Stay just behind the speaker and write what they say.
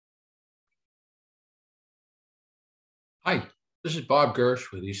Hi, this is Bob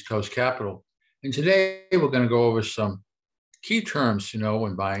Gersh with East Coast Capital, and today we're going to go over some key terms to know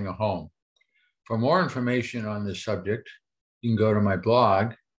when buying a home. For more information on this subject, you can go to my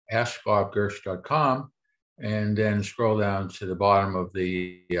blog, askbobgersh.com, and then scroll down to the bottom of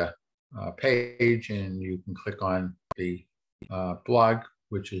the page, and you can click on the blog,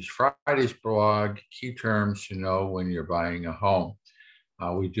 which is Friday's blog, Key Terms to Know When You're Buying a Home.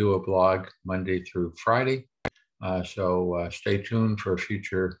 We do a blog Monday through Friday. So stay tuned for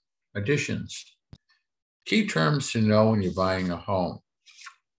future editions. Key terms to know when you're buying a home.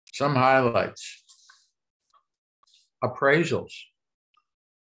 Some highlights. Appraisals.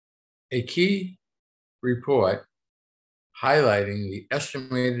 A key report highlighting the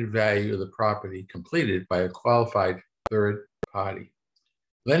estimated value of the property completed by a qualified third party.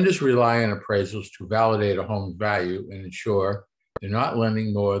 Lenders rely on appraisals to validate a home's value and ensure they're not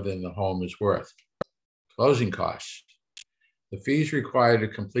lending more than the home is worth. Closing costs. The fees required to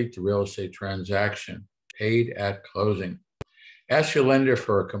complete the real estate transaction, paid at closing. Ask your lender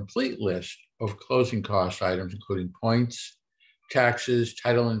for a complete list of closing cost items, including points, taxes,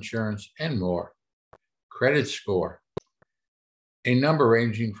 title insurance, and more. Credit score. A number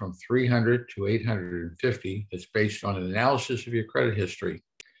ranging from 300 to 850 that's based on an analysis of your credit history.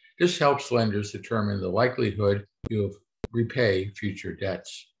 This helps lenders determine the likelihood you'll repay future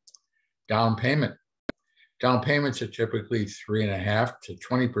debts. Down payment. Down payments are typically 3.5% to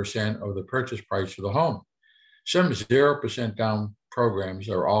 20% of the purchase price of the home. Some 0% down programs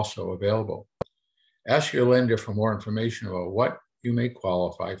are also available. Ask your lender for more information about what you may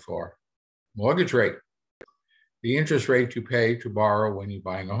qualify for. Mortgage rate, the interest rate you pay to borrow when you're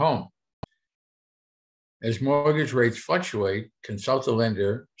buying a home. As mortgage rates fluctuate, consult the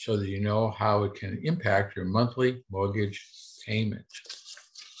lender so that you know how it can impact your monthly mortgage payment.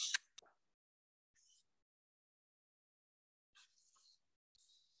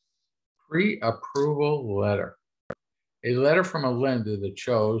 Pre-approval letter. A letter from a lender that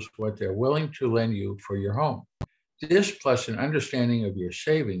shows what they're willing to lend you for your home. This, plus an understanding of your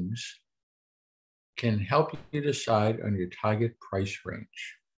savings, can help you decide on your target price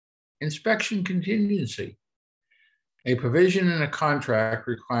range. Inspection contingency. A provision in a contract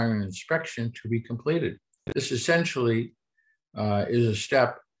requiring an inspection to be completed. This essentially is a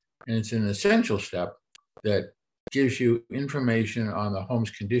step, and it's an essential step that gives you information on the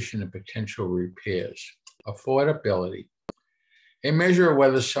home's condition and potential repairs. Affordability. A measure of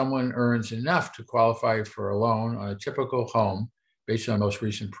whether someone earns enough to qualify for a loan on a typical home based on most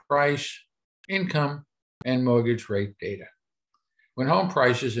recent price, income, and mortgage rate data. When home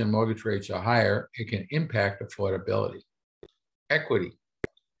prices and mortgage rates are higher, it can impact affordability. Equity.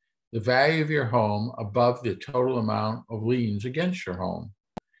 The value of your home above the total amount of liens against your home.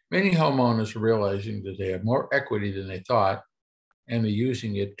 Many homeowners are realizing that they have more equity than they thought, and they're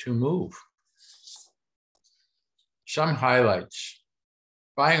using it to move. Some highlights.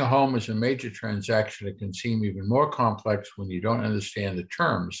 Buying a home is a major transaction that can seem even more complex when you don't understand the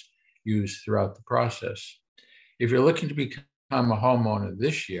terms used throughout the process. If you're looking to become a homeowner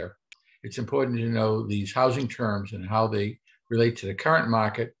this year, it's important to know these housing terms and how they relate to the current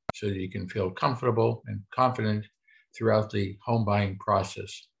market so that you can feel comfortable and confident throughout the home buying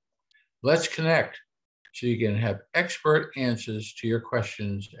process. Let's connect so you can have expert answers to your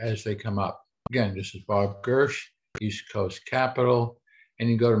questions as they come up. Again, this is Bob Gersh, East Coast Capital, and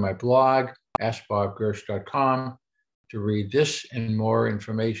you can go to my blog, askbobgersh.com, to read this and more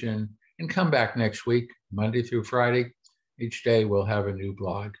information, and come back next week, Monday through Friday. Each day we'll have a new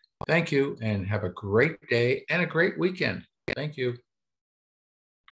blog. Thank you, and have a great day and a great weekend. Thank you.